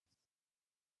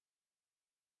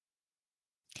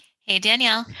Hey,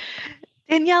 Danielle.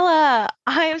 Daniela,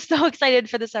 I am so excited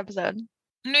for this episode.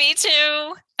 Me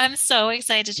too. I'm so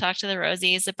excited to talk to the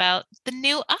Rosies about the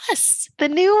new us. The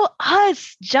new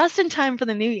us, just in time for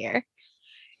the new year.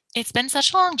 It's been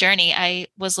such a long journey. I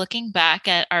was looking back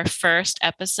at our first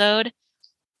episode.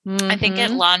 I think it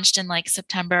Mm-hmm. launched in like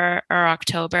September or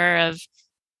October of,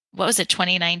 what was it,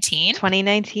 2019?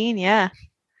 2019, yeah.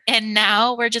 And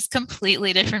now we're just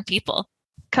completely different people.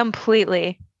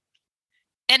 Completely.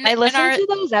 And I and listened our to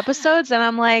those episodes and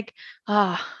I'm like,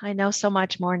 oh, I know so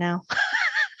much more now.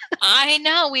 I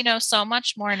know we know so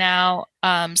much more now.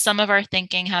 Some of our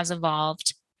thinking has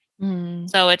evolved. Mm,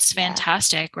 So it's yeah.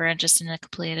 fantastic. We're just in a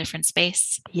completely different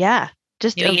space. Yeah.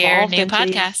 Just New year, evolved new into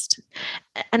these. podcast.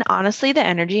 And honestly, the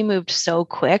energy moved so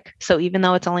quick. So even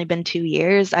though it's only been 2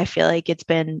 years, I feel like it's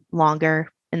been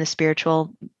longer in the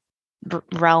spiritual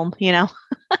realm?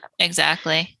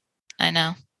 Exactly. I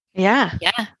know. Yeah.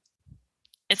 Yeah,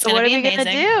 it's So going to what are be we gonna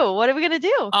amazing. do? What are we gonna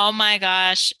do? Oh my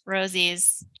gosh,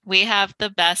 Rosie's, we have the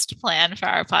best plan for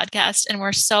our podcast, and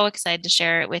we're so excited to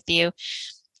share it with you.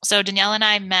 So, Danielle and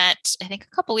I met, I think,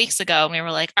 a couple weeks ago, and we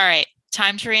were like, all right,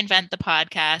 time to reinvent the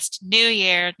podcast. New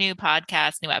year, new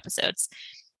podcast, new episodes.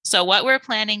 So, what we're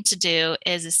planning to do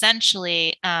is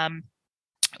essentially,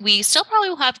 we still probably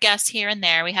will have guests here and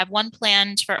there. We have one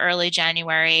planned for early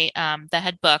January that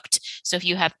had booked. So if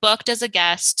you have booked as a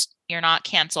guest, you're not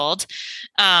canceled.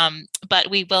 But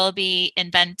we will be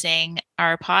inventing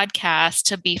our podcast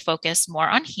to be focused more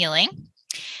on healing.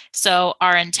 So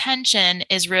our intention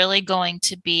is really going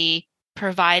to be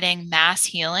providing mass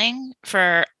healing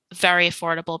for very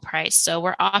affordable price. So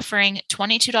we're offering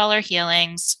 $22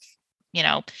 healings, you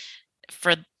know,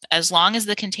 for as long as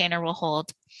the container will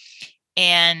hold.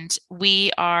 And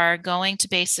we are going to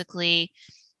basically,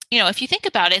 if you think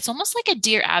about it, it's almost like a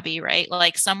Dear Abby, right?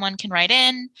 Like someone can write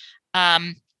in.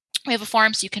 Um, we have a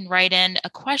form so you can write in a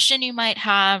question you might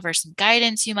have, or some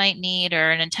guidance you might need,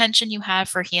 or an intention you have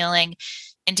for healing.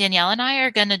 And Danielle and I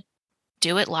are going to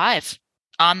do it live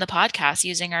on the podcast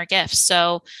using our gifts.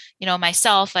 So,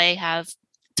 myself, I have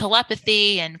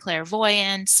telepathy and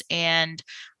clairvoyance and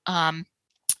um,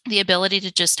 the ability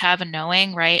to just have a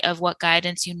knowing, right, of what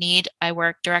guidance you need. I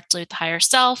work directly with the higher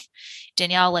self.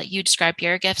 Danielle, I'll let you describe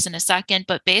your gifts in a second,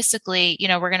 but basically,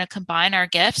 we're going to combine our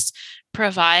gifts,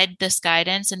 provide this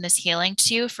guidance and this healing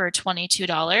to you for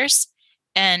 $22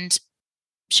 and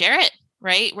share it,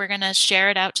 right? We're going to share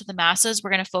it out to the masses. We're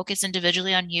going to focus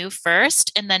individually on you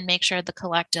first and then make sure the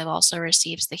collective also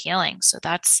receives the healing. So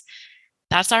that's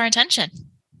our intention.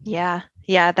 Yeah,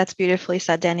 yeah, that's beautifully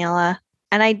said, Daniela.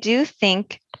 And I do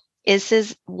think this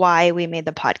is why we made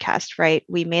the podcast, right?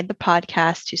 We made the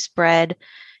podcast to spread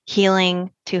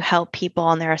healing, to help people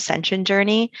on their ascension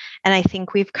journey. And I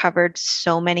think we've covered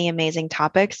so many amazing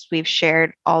topics. We've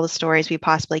shared all the stories we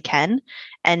possibly can.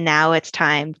 And now it's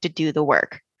time to do the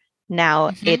work. Now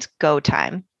Mm-hmm. it's go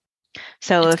time.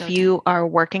 So It's if go time. you are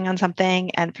working on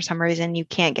something and for some reason you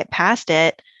can't get past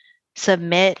it,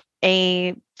 submit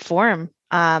a form.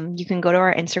 You can go to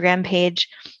our Instagram page.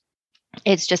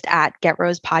 It's just at Get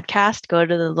Rose Podcast. Go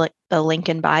to the link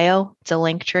in bio. It's a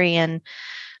link tree, and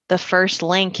the first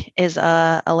link is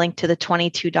a link to the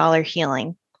 $22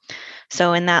 healing.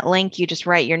 So in that link, you just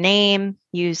write your name.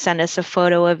 You send us a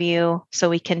photo of you so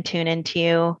we can tune into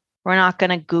you. We're not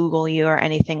going to Google you or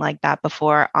anything like that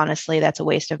before. Honestly, that's a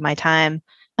waste of my time.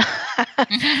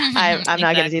 I'm not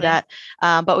going to do Exactly.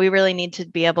 that. But we really need to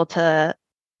be able to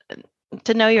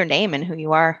know your name and who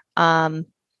you are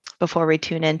before we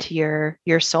tune into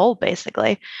your soul,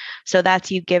 basically. So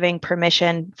that's you giving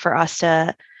permission for us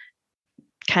to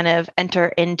kind of enter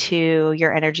into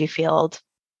your energy field.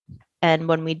 And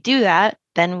when we do that,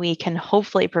 then we can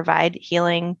hopefully provide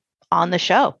healing on the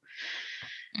show.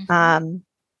 Hmm. Um,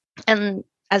 and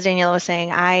as Daniela was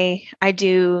saying, I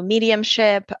do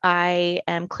mediumship. I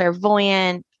am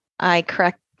clairvoyant. I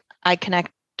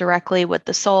connect directly with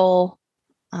the soul.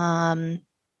 Um,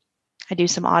 I do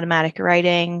some automatic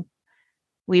writing.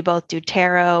 We both do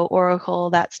tarot,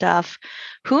 oracle, that stuff.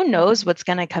 Who knows Hmm. what's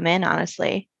going to come in,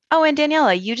 honestly? Oh, and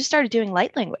Daniela, you just started doing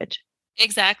light language.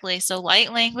 Exactly. So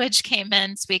light language came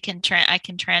in, so I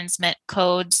can transmit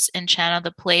codes and channel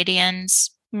the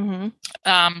Pleiadians. Hmm.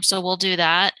 So we'll do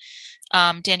that.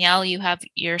 Danielle, you have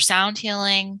your sound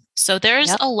healing. So there's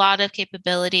Yep. a lot of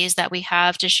capabilities that we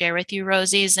have to share with you,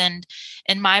 Rosies. And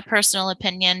in my personal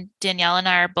opinion, Danielle and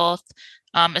I are both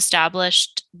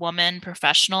established women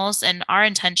professionals, and our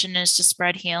intention is to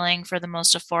spread healing for the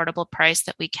most affordable price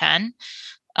that we can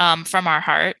from our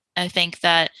heart. I think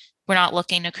that we're not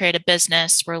looking to create a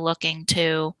business. We're looking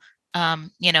to,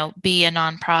 be a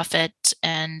nonprofit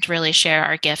and really share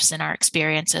our gifts and our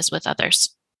experiences with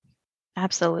others.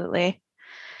 Absolutely.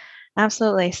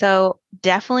 Absolutely. So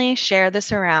definitely share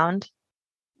this around.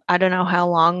 I don't know how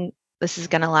long this is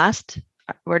going to last.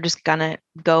 We're just going to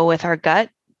go with our gut,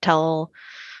 tell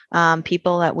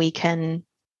people that we can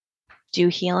do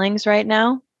healings right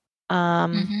now.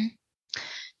 Um, Hmm.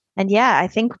 and yeah, I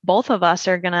think both of us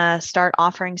are going to start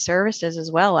offering services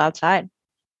as well outside.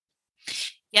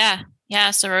 Yeah.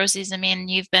 Yeah. So Rosie's, I mean,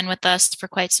 you've been with us for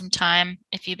quite some time.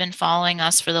 If you've been following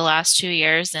us for the last 2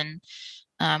 years, and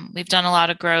we've done a lot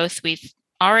of growth. We've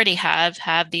already have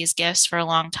these gifts for a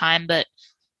long time, but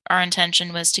our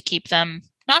intention was to keep them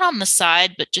not on the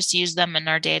side, but just use them in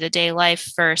our day-to-day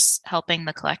life first, helping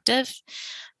the collective.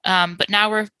 But now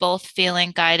we're both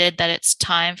feeling guided that it's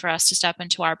time for us to step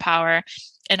into our power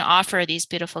and offer these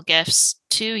beautiful gifts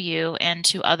to you and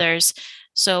to others.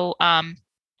 So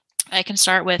I can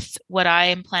start with what I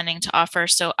am planning to offer.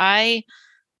 So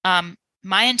um,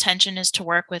 my intention is to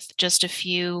work with just a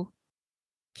few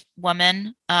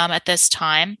women at this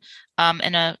time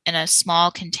in a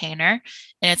small container,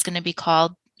 and it's going to be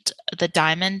called the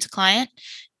Diamond Client.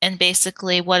 And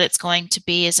basically, what it's going to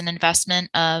be is an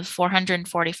investment of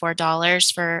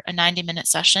 $444 for a 90-minute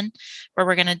session where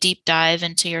we're going to deep dive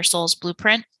into your soul's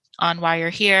blueprint on why you're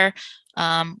here,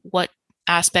 what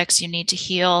aspects you need to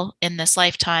heal in this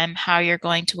lifetime, how you're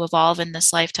going to evolve in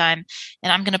this lifetime.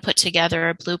 And I'm going to put together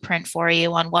a blueprint for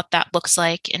you on what that looks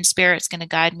like. And Spirit's going to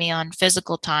guide me on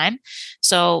physical time.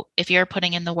 So if you're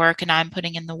putting in the work and I'm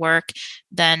putting in the work,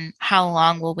 then how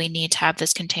long will we need to have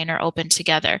this container open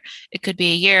together? It could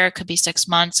be a year, it could be 6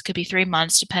 months, it could be 3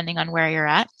 months, depending on where you're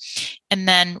at. And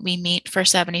then we meet for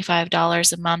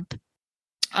 $75 a month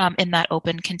in that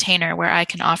open container where I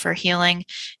can offer healing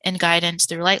and guidance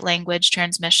through light language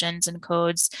transmissions and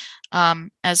codes,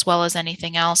 as well as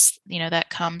anything else that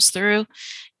comes through,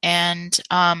 and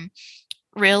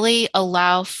really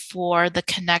allow for the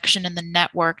connection and the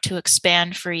network to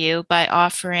expand for you by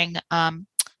offering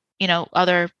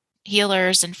other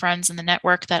healers and friends in the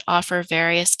network that offer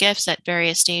various gifts at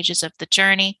various stages of the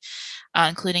journey,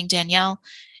 including Danielle,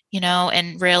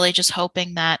 and really just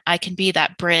hoping that I can be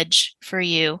that bridge for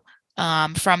you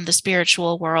from the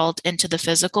spiritual world into the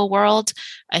physical world.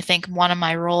 I think one of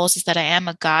my roles is that I am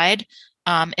a guide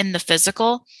in the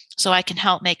physical, so I can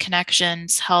help make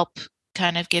connections, help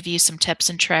kind of give you some tips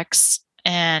and tricks,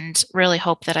 and really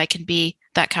hope that I can be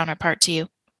that counterpart to you.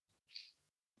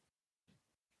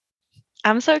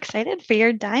 I'm so excited for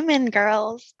your diamond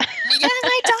girls. Yeah,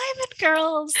 my diamond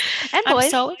girls. And I'm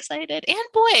boys. so excited. And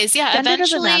boys. Yeah, Gender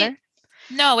doesn't eventually. matter.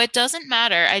 No, it doesn't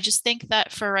matter. I just think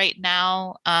that for right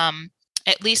now,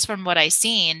 at least from what I've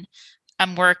seen,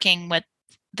 I'm working with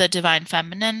the divine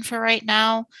feminine for right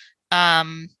now.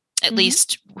 Um, at Hmm.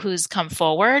 least who's come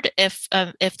forward. If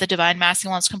the divine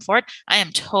masculine wants to come forward, I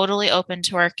am totally open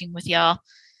to working with y'all.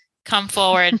 Come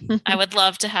forward. I would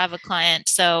love to have a client.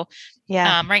 So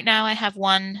Yeah. right now, I have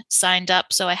one signed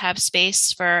up, so I have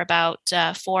space for about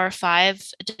 4 or 5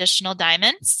 additional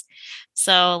diamonds.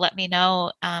 So let me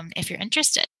know if you're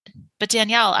interested. But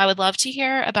Danielle, I would love to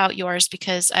hear about yours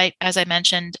because as I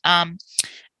mentioned, I'm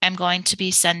going to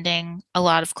be sending a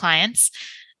lot of clients,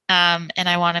 and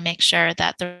I want to make sure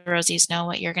that the Rosies know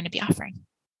what you're going to be offering.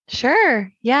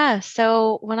 Sure. Yeah.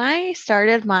 So when I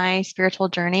started my spiritual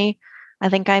journey, I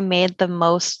think I made the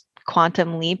most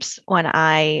quantum leaps when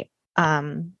I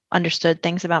understood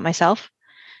things about myself.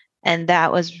 And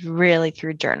that was really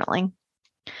through journaling.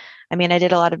 I mean, I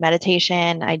did a lot of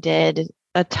meditation. I did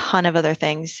a ton of other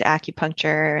things,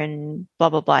 acupuncture and blah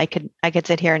blah blah. I could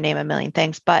sit here and name a million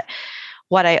things, but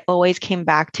what I always came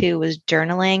back to was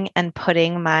journaling and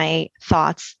putting my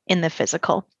thoughts in the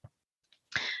physical.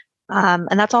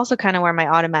 And that's also kind of where my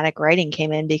automatic writing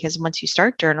came in because once you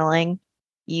start journaling,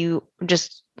 you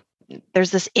just,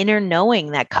 there's this inner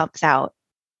knowing that comes out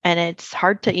and it's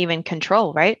hard to even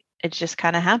control, right? It just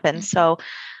kind of happens. Mhm. So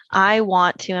I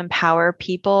want to empower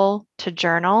people to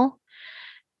journal.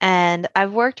 And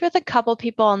I've worked with a couple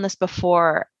people on this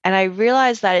before, and I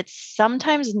realized that it's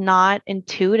sometimes not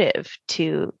intuitive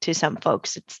to some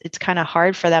folks. It's kind of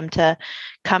hard for them to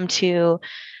come to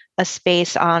a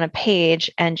space on a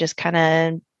page and just kind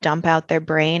of dump out their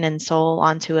brain and soul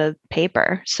onto a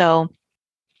paper. So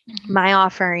Mhm. my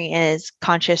offering is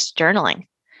conscious journaling.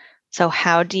 So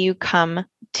how do you come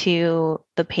to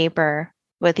the paper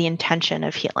with the intention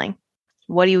of healing?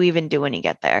 What do you even do when you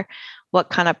get there? What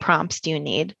kind of prompts do you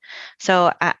need?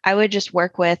 So I would just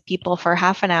work with people for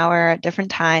half an hour at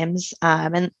different times.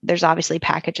 And there's obviously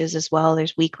packages as well.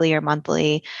 There's weekly or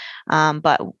monthly.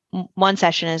 But one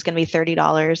session is going to be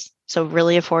 $30. So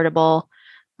really affordable.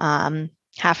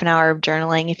 Half an hour of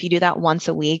journaling. If you do that once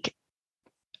a week,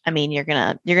 I mean, you're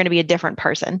gonna be a different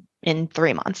person in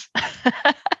 3 months.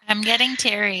 I'm getting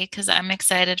teary because I'm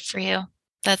excited for you.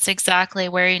 That's exactly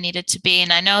where you needed to be.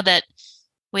 And I know that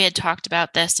we had talked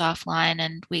about this offline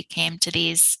and we came to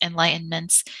these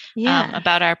enlightenments Yeah.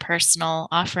 about our personal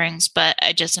offerings, but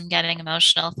I just am getting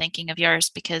emotional thinking of yours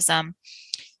because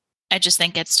I just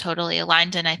think it's totally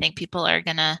aligned and I think people are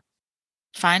gonna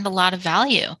find a lot of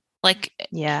value. Like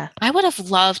Yeah. I would have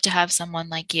loved to have someone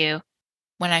like you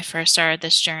when I first started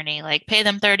this journey, like pay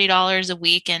them $30 a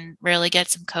week and really get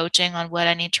some coaching on what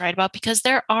I need to write about because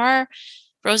there are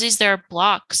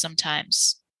blocks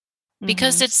sometimes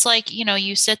because Hmm. it's like,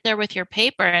 you sit there with your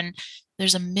paper and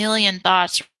there's a million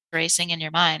thoughts racing in your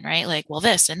mind, right? Like, well,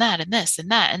 this and that and this and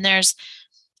that. And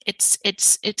it's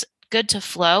good to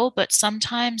flow, but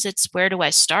sometimes it's where do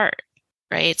I start,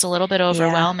 right? It's a little bit Yeah.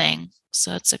 overwhelming.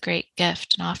 So it's a great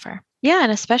gift and offer. Yeah.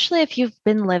 And especially if you've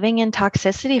been living in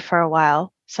toxicity for a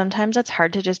while, sometimes it's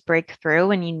hard to just break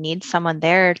through and you need someone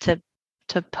there to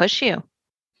push you.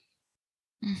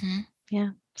 Mm-hmm. Yeah.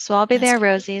 So I'll be That's there,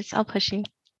 Rosies. I'll push you.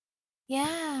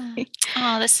 Yeah.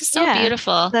 Oh, this is so Yeah.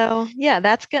 beautiful. So yeah,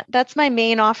 that's good. That's my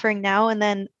main offering now. And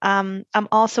then I'm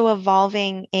also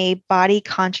evolving a body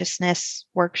consciousness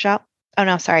workshop. Oh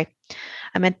no, sorry.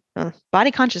 I meant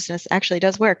body consciousness actually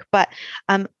does work, but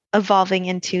I'm evolving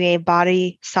into a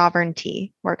body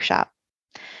sovereignty workshop.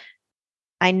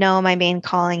 I know my main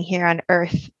calling here on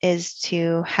earth is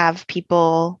to have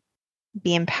people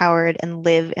be empowered and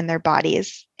live in their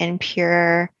bodies in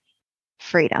pure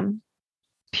freedom,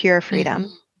 Hmm.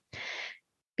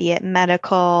 be it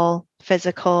medical,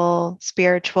 physical,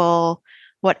 spiritual,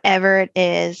 whatever it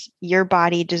is, your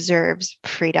body deserves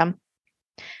freedom.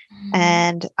 Hmm.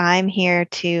 And I'm here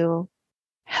to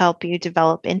help you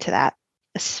develop into that,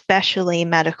 especially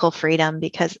medical freedom,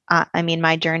 because I mean,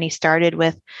 my journey started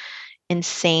with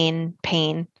insane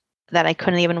pain that I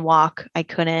couldn't even walk. I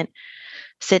couldn't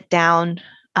sit down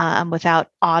without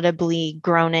audibly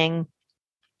groaning.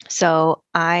 So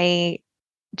I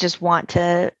just want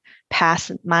to pass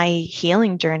my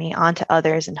healing journey on to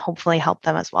others and hopefully help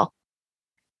them as well.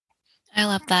 I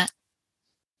love that.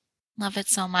 Love it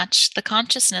so much. The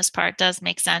consciousness part does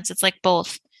make sense. It's like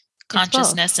both It's both.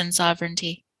 consciousness and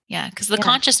sovereignty. Yeah, because the Yeah.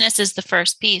 consciousness is the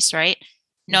first piece, right? Yeah.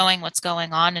 Knowing what's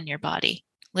going on in your body,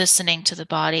 listening to the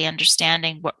body,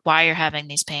 understanding why you're having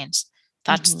these pains.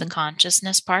 That's the Hmm.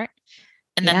 consciousness part.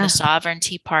 And then the Yeah.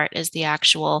 sovereignty part is the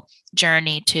actual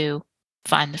journey to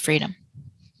find the freedom.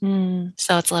 Mm,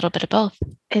 So it's a little bit of both.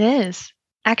 it is.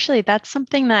 Actually, that's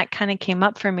something that kind of came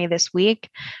up for me this week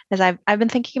as I've been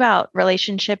thinking about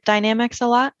relationship dynamics a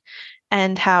lot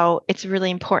and how it's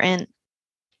really important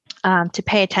to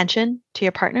pay attention to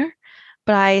your partner.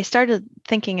 But I started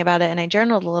thinking about it and I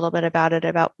journaled a little bit about it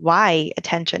about why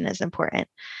attention is important.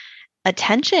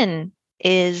 Attention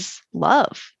is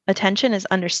love. Attention is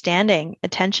understanding.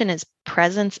 Attention is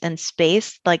presence and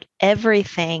space. Like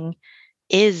everything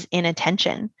is in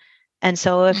attention. And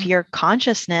so if your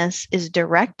consciousness is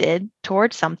directed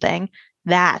towards something,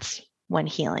 that's when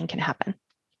healing can happen.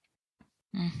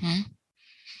 Mm-hmm.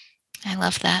 I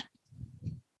love that.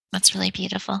 That's really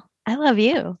beautiful. I love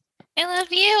you. I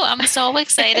love you. I'm so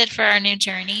excited for our new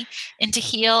journey and to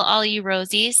heal all you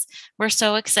Rosies. We're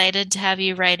so excited to have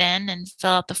you write in and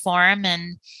fill out the form.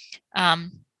 And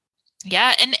um,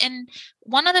 yeah, and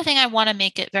one other thing I want to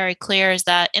make it very clear is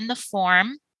that in the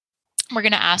form, we're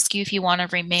going to ask you if you want to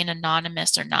remain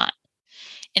anonymous or not.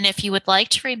 And if you would like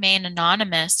to remain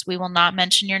anonymous, we will not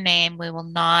mention your name. We will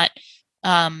not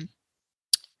um,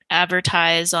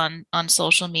 advertise on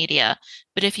social media.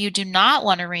 But if you do not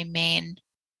want to remain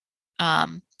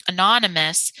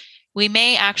anonymous, we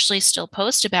may actually still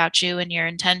post about you and your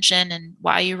intention and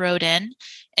why you wrote in,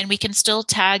 and we can still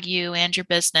tag you and your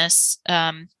business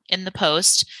in the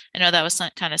post. I know that was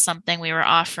kind of something we were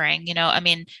offering. I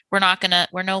mean,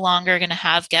 we're no longer gonna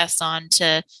have guests on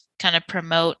to kind of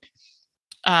promote,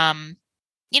 um,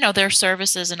 their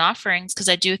services and offerings because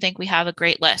I do think we have a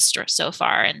great list so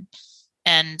far,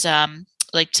 and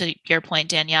like to your point,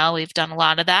 Danielle, we've done a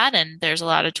lot of that, and there's a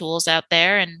lot of tools out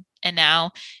there, and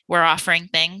now we're offering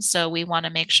things, so we want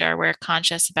to make sure we're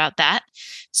conscious about that.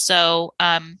 So,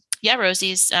 yeah,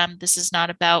 Rosie's, this is not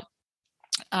about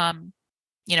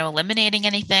eliminating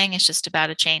anything. It's just about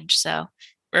a change. So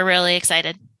we're really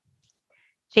excited.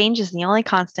 Change is the only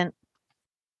constant.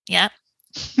 Yeah.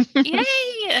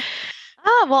 Yay.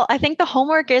 Well, I think the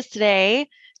homework is today.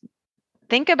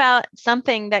 Think about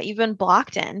something that you've been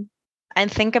blocked in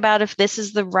and think about if this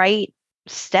is the right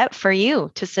step for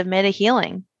you to submit a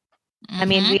healing. I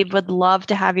mean, Mm-hmm. we would love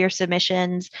to have your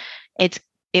submissions. It's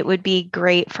it would be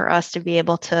great for us to be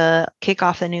able to kick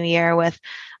off the new year with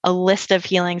a list of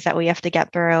healings that we have to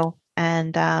get through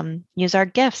and use our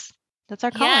gifts. That's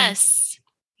our calling. Yes.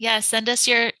 Yeah. Send us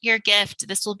your gift.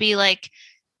 This will be like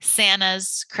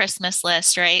Santa's Christmas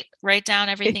list, right? Write down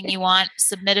everything you want,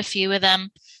 submit a few of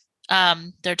them.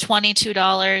 They're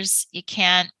 $22. You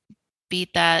can't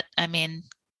beat that. I mean,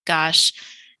 gosh,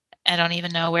 I don't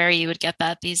even know where you would get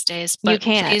that these days, You but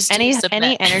can't. please do submit.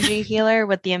 Any energy healer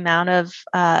with the amount of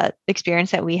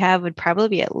experience that we have would probably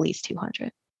be at least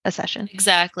 200 a session.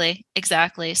 Exactly.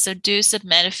 Exactly. So do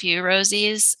submit a few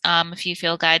Rosies if you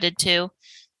feel guided to.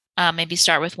 Maybe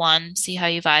start with one, see how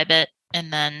you vibe it,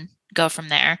 and then go from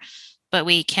there. But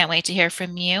we can't wait to hear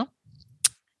from you.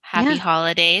 Happy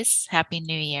holidays. Happy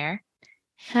New Year.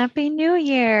 Happy New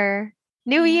Year.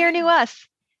 New year, new us.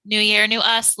 New year, new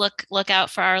us. Look out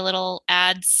for our little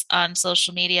ads on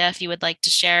social media if you would like to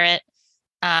share it.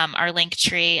 Our link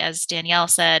tree, as Danielle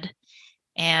said.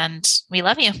 And we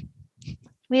love you.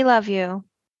 We love you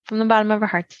from the bottom of our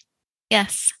hearts.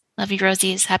 Yes. Love you,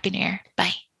 Rosies. Happy New Year.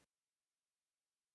 Bye.